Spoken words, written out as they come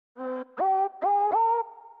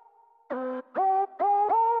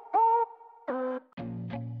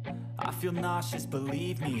feel nauseous,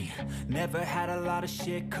 believe me. Never had a lot of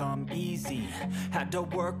shit come easy. Had to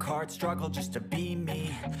work hard, struggle just to be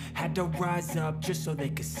me. Had to rise up just so they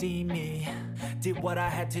could see me. Did what I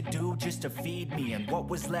had to do just to feed me. And what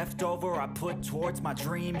was left over I put towards my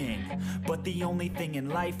dreaming. But the only thing in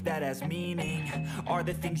life that has meaning are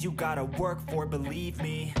the things you gotta work for, believe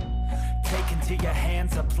me. Take into your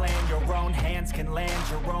hands a plan, your own hands can land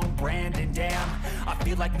your own brand. And damn, I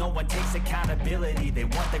feel like no one takes accountability. They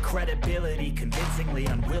want the credibility, convincingly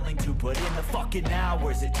unwilling to put in the fucking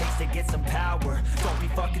hours it takes to get some power. Don't be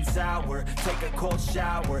fucking sour, take a cold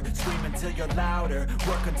shower. Scream until you're louder,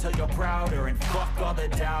 work until you're prouder. And fuck all the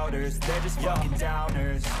doubters, they're just fucking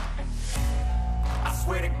downers. I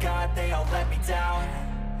swear to God they all let me down.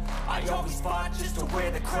 I always fought just to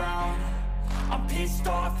wear the crown. I'm pissed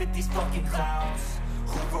off at these fucking clowns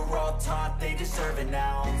who were all taught they deserve an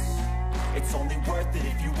ounce. It's only worth it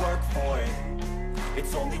if you work for it.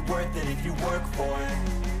 It's only worth it if you work for it.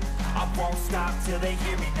 I won't stop till they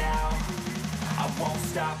hear me now. I won't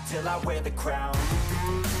stop till I wear the crown.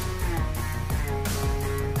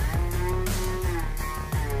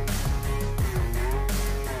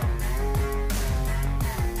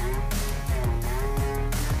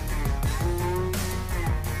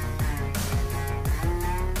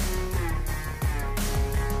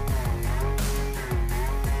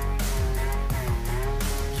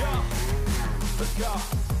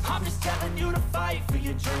 I'm just telling you to fight for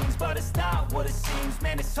your dreams, but it's not what it seems.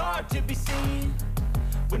 Man, it's hard to be seen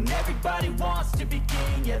when everybody wants to be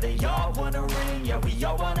king. Yeah, they all wanna ring, yeah, we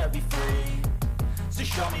all wanna be free. So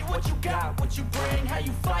show me what you got, what you bring, how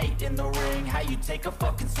you fight in the ring, how you take a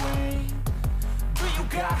fucking swing. Do you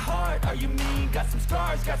got heart, are you mean? Got some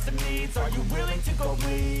scars, got some needs, are you willing to go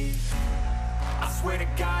bleed? I swear to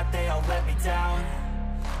God they all let me down.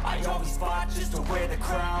 I always fought just to wear the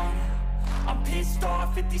crown. I'm pissed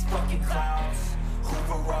off at these fucking clowns who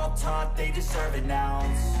were all taught they deserve an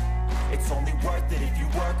ounce. It's only worth it if you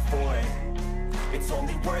work for it. It's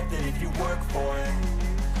only worth it if you work for it.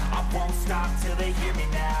 I won't stop till they hear me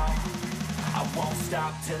now. I won't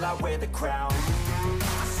stop till I wear the crown.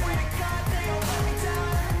 I swear to God they all let me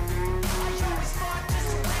down. I always fought just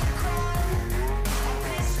to wear the crown. I'm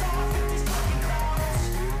pissed off at these fucking clowns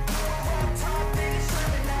who were all taught they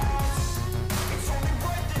deserve an ounce. It's only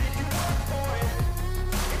worth it if you work for it.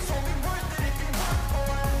 It's only worth it if you work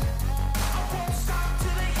for it. I won't stop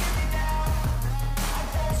till they hear me now. I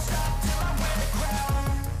won't stop till I wear the crown.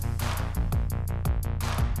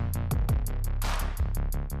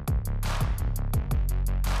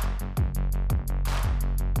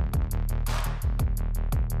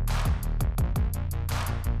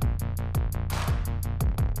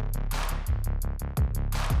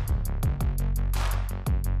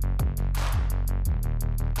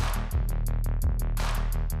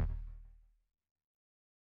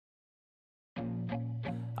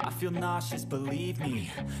 I feel nauseous, believe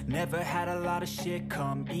me. Never had a lot of shit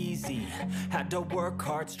come easy. Had to work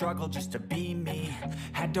hard, struggle just to be me.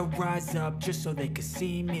 Had to rise up just so they could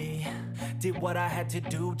see me. Did what I had to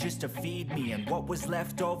do just to feed me. And what was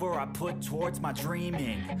left over I put towards my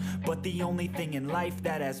dreaming. But the only thing in life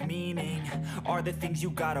that has meaning are the things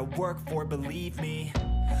you gotta work for, believe me.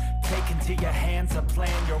 Take into your hands a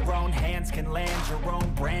plan, your own hands can land your own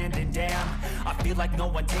brand. And damn, I feel like no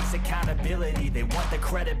one takes accountability. They want the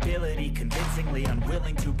credibility, convincingly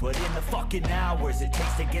unwilling to put in the fucking hours it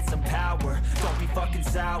takes to get some power. Don't be fucking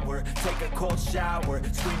sour, take a cold shower.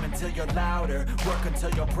 Scream until you're louder, work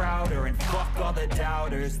until you're prouder. And fuck all the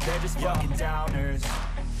doubters, they're just fucking downers.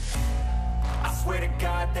 I swear to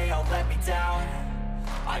God they all let me down.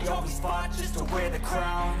 I always fought just to wear the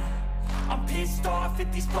crown. I'm pissed off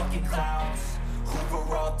at these fucking clowns who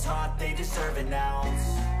were all taught they deserve an ounce.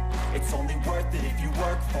 It's only worth it if you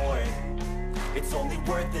work for it. It's only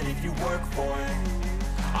worth it if you work for it.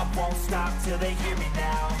 I won't stop till they hear me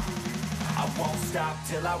now. I won't stop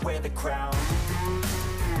till I wear the crown.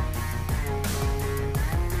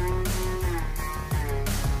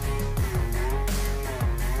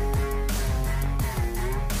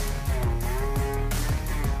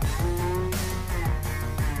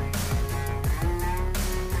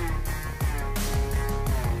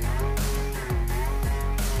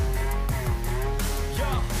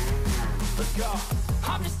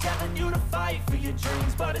 I'm just telling you to fight for your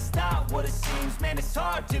dreams, but it's not what it seems. Man, it's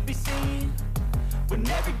hard to be seen when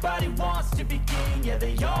everybody wants to be king. Yeah,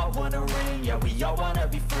 they all wanna ring, yeah, we all wanna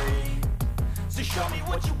be free. So show me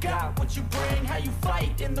what you got, what you bring, how you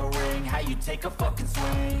fight in the ring, how you take a fucking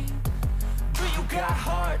swing. Do you got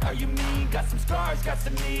heart, are you mean? Got some scars, got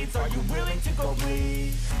some needs, are you willing to go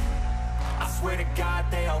bleed? I swear to God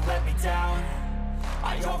they all let me down.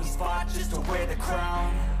 I always fought just to wear the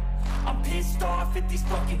crown. I'm pissed off at these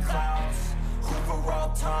fucking clowns who were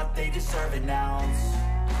all taught they deserve an ounce.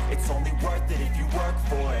 It's only worth it if you work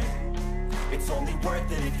for it. It's only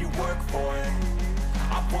worth it if you work for it.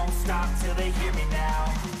 I won't stop till they hear me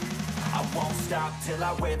now. I won't stop till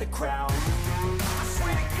I wear the crown. I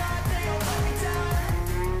swear to God they all let me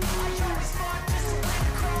down. I always fought just to wear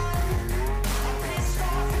the crown. I'm pissed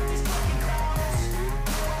off at these fucking clowns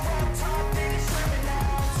who are all taught they deserve an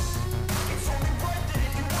ounce. It's only worth it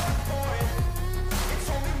if you work for it. It's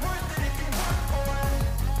only worth it if you work for it.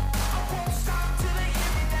 I won't stop till they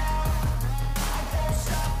hear me now. I won't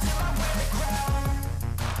stop till I wear the crown.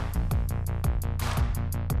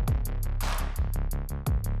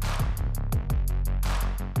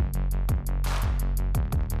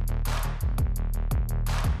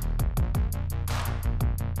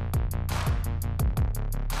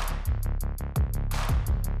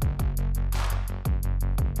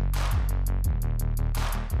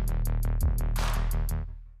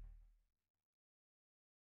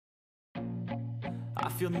 I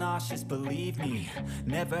feel nauseous, believe me.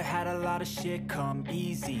 Never had a lot of shit come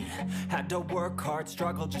easy. Had to work hard,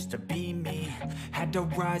 struggle just to be me. Had to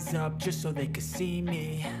rise up just so they could see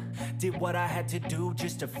me. Did what I had to do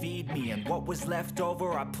just to feed me. And what was left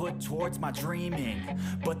over I put towards my dreaming.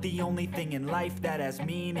 But the only thing in life that has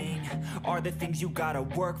meaning are the things you gotta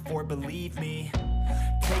work for, believe me.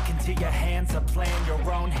 Take into your hands a plan.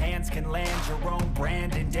 Your own hands can land your own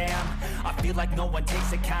brand. And damn, I feel like no one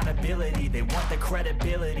takes accountability. They want the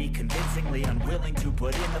credibility, convincingly unwilling to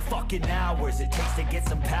put in the fucking hours it takes to get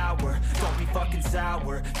some power. Don't be fucking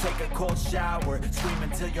sour, take a cold shower. Scream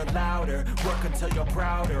until you're louder, work until you're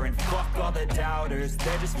prouder. And fuck all the doubters,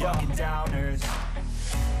 they're just fucking downers.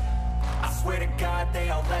 I swear to God they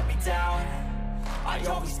all let me down. I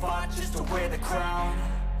always fought just to wear the crown.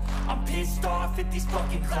 I'm pissed off at these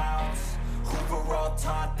fucking clowns who were all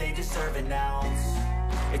taught they deserve an ounce.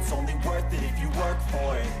 It's only worth it if you work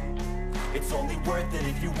for it. It's only worth it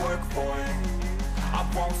if you work for it. I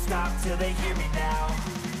won't stop till they hear me now.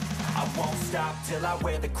 I won't stop till I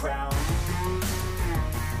wear the crown.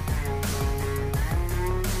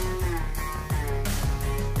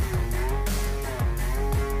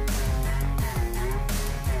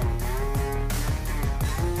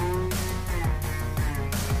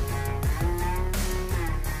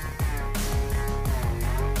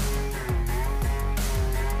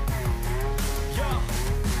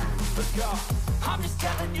 I'm just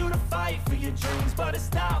telling you to fight for your dreams, but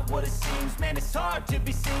it's not what it seems. Man, it's hard to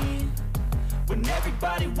be seen when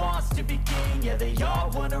everybody wants to be king. Yeah, they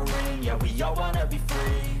all wanna ring, yeah, we all wanna be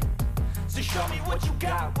free. So show me what you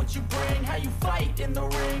got, what you bring, how you fight in the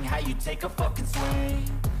ring, how you take a fucking swing.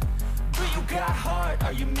 Do you got heart,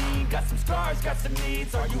 are you mean? Got some scars, got some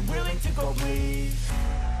needs, are you willing to go bleed?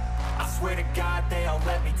 I swear to God they all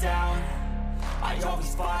let me down. I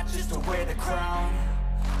always fought just to wear the crown.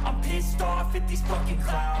 I'm pissed off at these fucking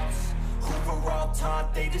clowns who were all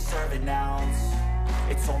taught they deserve an ounce.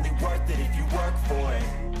 It's only worth it if you work for it.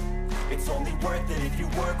 It's only worth it if you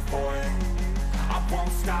work for it. I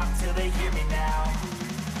won't stop till they hear me now.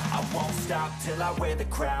 I won't stop till I wear the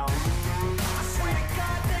crown. I swear to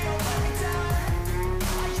God they all let me down.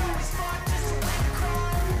 I always fought just to wear the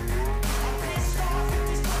crown. I'm pissed off at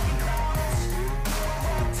these fucking clowns who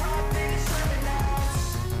were all taught they deserve an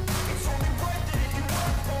ounce. It's only worth it if you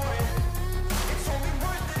work for it. It's only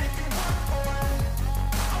worth it if you work for it.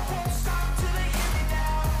 I won't stop till they hear me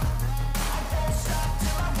now. I won't stop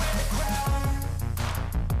till I wear the crown.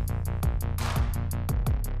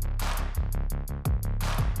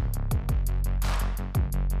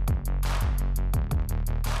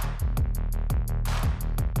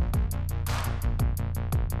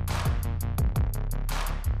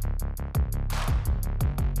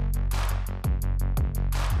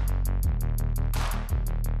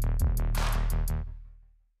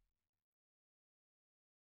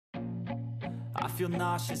 I feel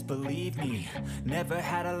nauseous, believe me. Never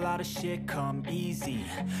had a lot of shit come easy.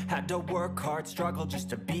 Had to work hard, struggle just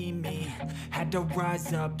to be me. Had to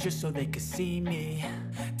rise up just so they could see me.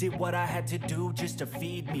 Did what I had to do just to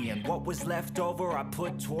feed me. And what was left over I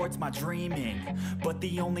put towards my dreaming. But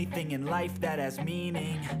the only thing in life that has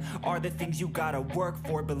meaning are the things you gotta work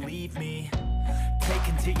for, believe me. Take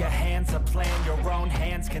into your hands a plan. Your own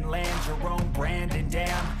hands can land your own brand. And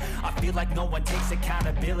damn, I feel like no one takes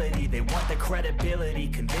accountability. They want the credibility,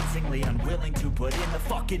 convincingly unwilling to put in the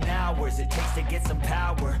fucking hours it takes to get some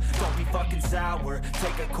power. Don't be fucking sour,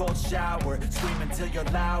 take a cold shower. Scream until you're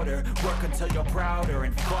louder, work until you're prouder.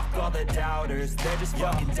 And fuck all the doubters, they're just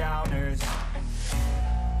fucking downers.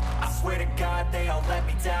 I swear to God they all let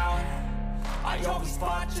me down. I always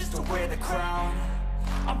fought just to wear the crown.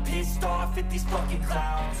 I'm pissed off at these fucking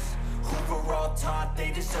clowns who were all taught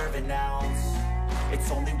they deserve an ounce.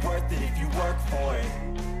 It's only worth it if you work for it.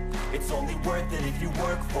 It's only worth it if you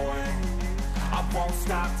work for it. I won't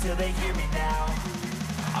stop till they hear me now.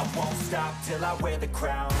 I won't stop till I wear the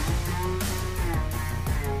crown.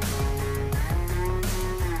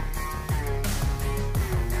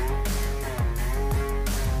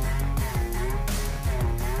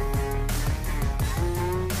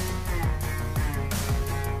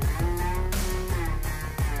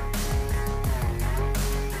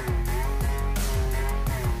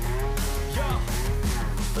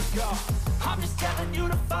 I'm just telling you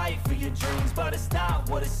to fight for your dreams, but it's not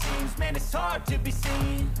what it seems. Man, it's hard to be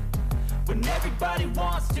seen when everybody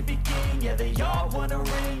wants to be king. Yeah, they all wanna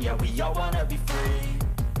ring, yeah, we all wanna be free.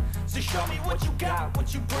 So show me what you got,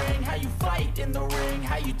 what you bring, how you fight in the ring,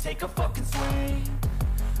 how you take a fucking swing.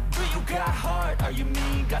 Do you got heart, are you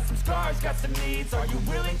mean? Got some scars, got some needs, are you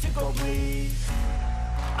willing to go bleed?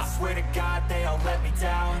 I swear to God they all let me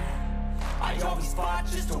down. I always fought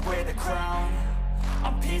just to wear the crown.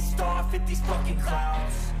 I'm pissed off at these fucking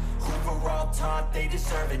clowns who were all taught they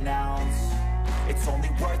deserve an ounce. It's only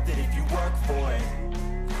worth it if you work for it.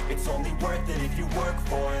 It's only worth it if you work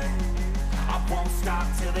for it. I won't stop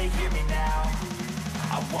till they hear me now.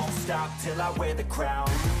 I won't stop till I wear the crown.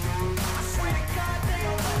 I swear to God they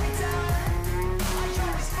all let me down. I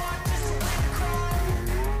always fought just to wear the crown.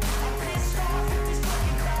 I'm pissed off at these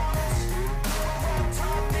fucking clowns who were all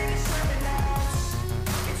taught they deserve an ounce.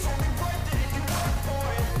 It's only worth it if you work for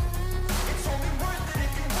it. It's only worth it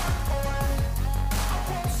if you work for it. I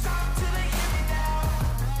won't stop till they hear me now.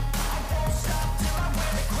 I won't stop till I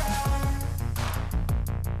wear the crown.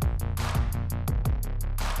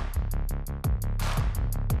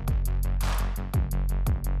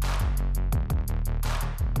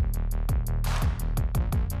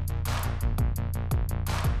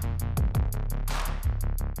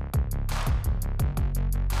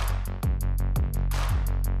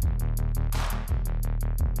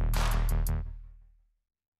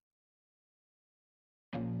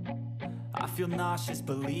 I feel nauseous,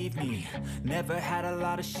 believe me. Never had a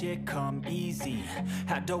lot of shit come easy.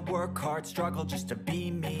 Had to work hard, struggle just to be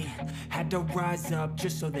me. Had to rise up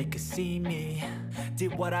just so they could see me.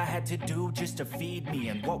 Did what I had to do just to feed me.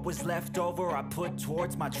 And what was left over I put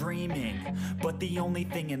towards my dreaming. But the only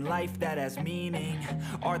thing in life that has meaning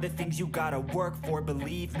are the things you gotta work for,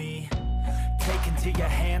 believe me. Take into your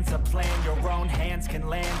hands a plan, your own hands can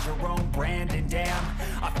land your own brand. And damn,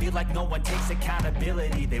 I feel like no one takes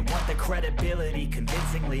accountability. They want the credibility,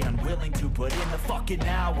 convincingly unwilling to put in the fucking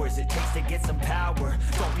hours it takes to get some power.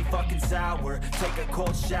 Don't be fucking sour, take a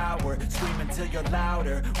cold shower, scream until you're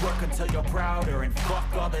louder, work until you're prouder. And fuck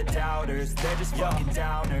all the doubters, they're just fucking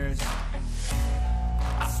downers.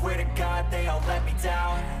 I swear to God they all let me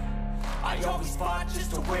down. I always fought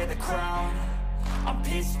just to wear the crown. I'm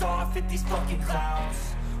pissed off at these fucking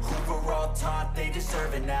clowns who were all taught they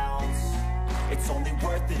deserve an ounce. It's only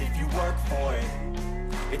worth it if you work for it.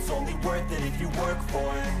 It's only worth it if you work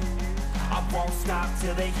for it. I won't stop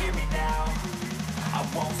till they hear me now. I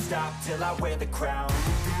won't stop till I wear the crown.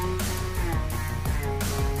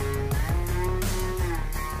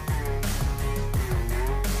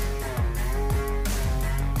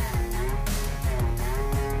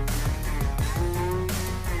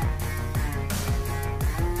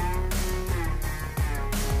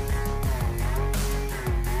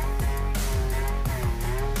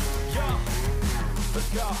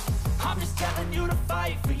 I'm just telling you to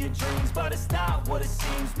fight for your dreams, but it's not what it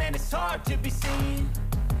seems. Man, it's hard to be seen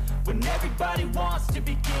when everybody wants to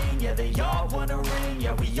be king. Yeah, they all wanna ring,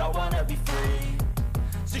 yeah, we all wanna be free.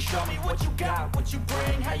 So show me what you got, what you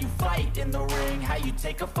bring, how you fight in the ring, how you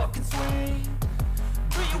take a fucking swing.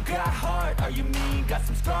 Do you got heart, are you mean? Got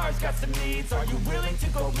some scars, got some needs, are you willing to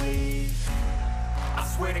go bleed? I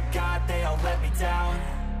swear to God they all let me down.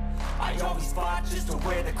 I always fought just to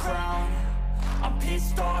wear the crown. I'm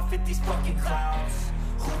pissed off at these fucking clowns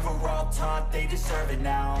who were all taught they deserve an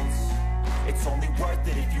ounce. It's only worth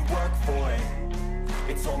it if you work for it.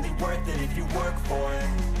 It's only worth it if you work for it.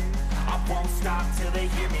 I won't stop till they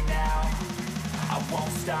hear me now. I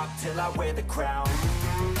won't stop till I wear the crown.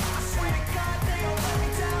 I swear to God they all let me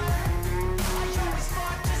down. I always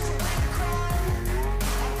fought just to wear the crown.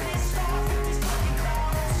 I'm pissed off at these fucking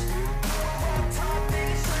clowns who were all taught they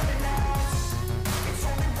deserve an ounce. It's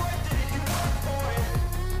only worth it if you work for it.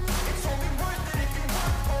 It's only worth it if you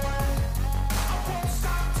work for it. I won't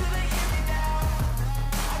stop till they hear me now.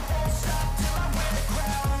 I won't stop till I wear the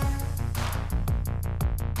crown.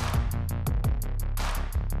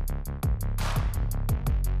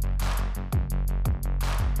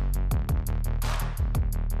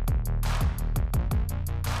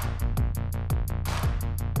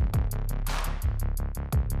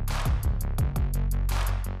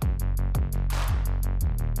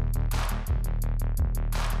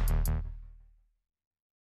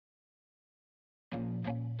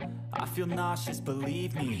 feel nauseous,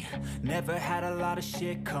 believe me. Never had a lot of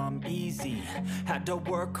shit come easy. Had to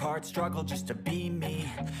work hard, struggle just to be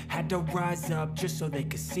me. Had to rise up just so they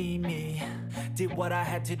could see me. Did what I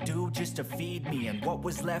had to do just to feed me, and what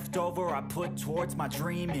was left over I put towards my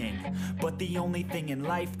dreaming. But the only thing in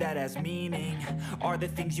life that has meaning are the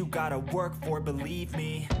things you gotta work for, believe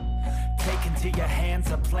me. Take into your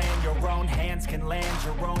hands a plan, your own hands can land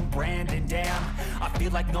your own brand. And damn, I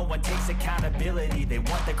feel like no one takes accountability. They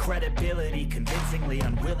want the credibility, convincingly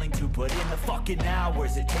unwilling to put in the fucking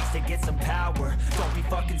hours it takes to get some power. Don't be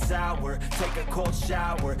fucking sour, take a cold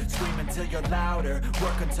shower, scream until you're louder,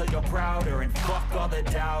 work until you're prouder, and fuck all the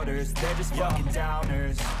doubters, they're just fucking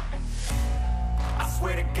downers. I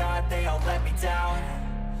swear to God they all let me down.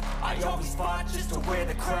 I always fought just to wear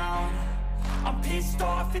the crown. I'm pissed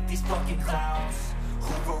off at these fucking clowns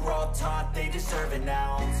who were all taught they deserve an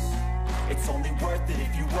ounce. It's only worth it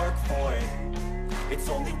if you work for it. It's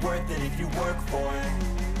only worth it if you work for it.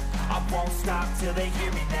 I won't stop till they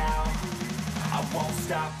hear me now. I won't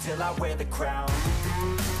stop till I wear the crown.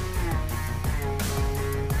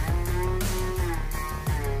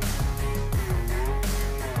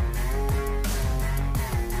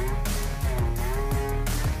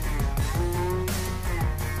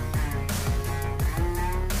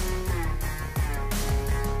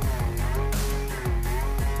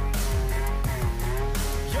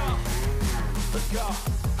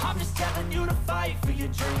 I'm just telling you to fight for your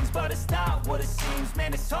dreams, but it's not what it seems.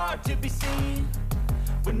 Man, it's hard to be seen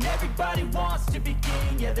when everybody wants to be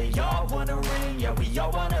king. Yeah, they all wanna ring, yeah, we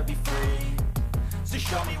all wanna be free. So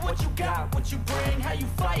show me what you got, what you bring, how you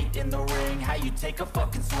fight in the ring, how you take a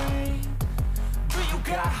fucking swing. Do you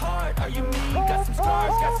got heart, are you mean? Got some scars,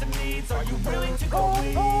 got some needs, are you willing to go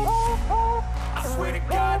bleed? I swear to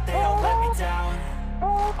God they all let me down.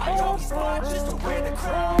 I always fought just to wear the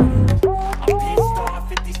crown.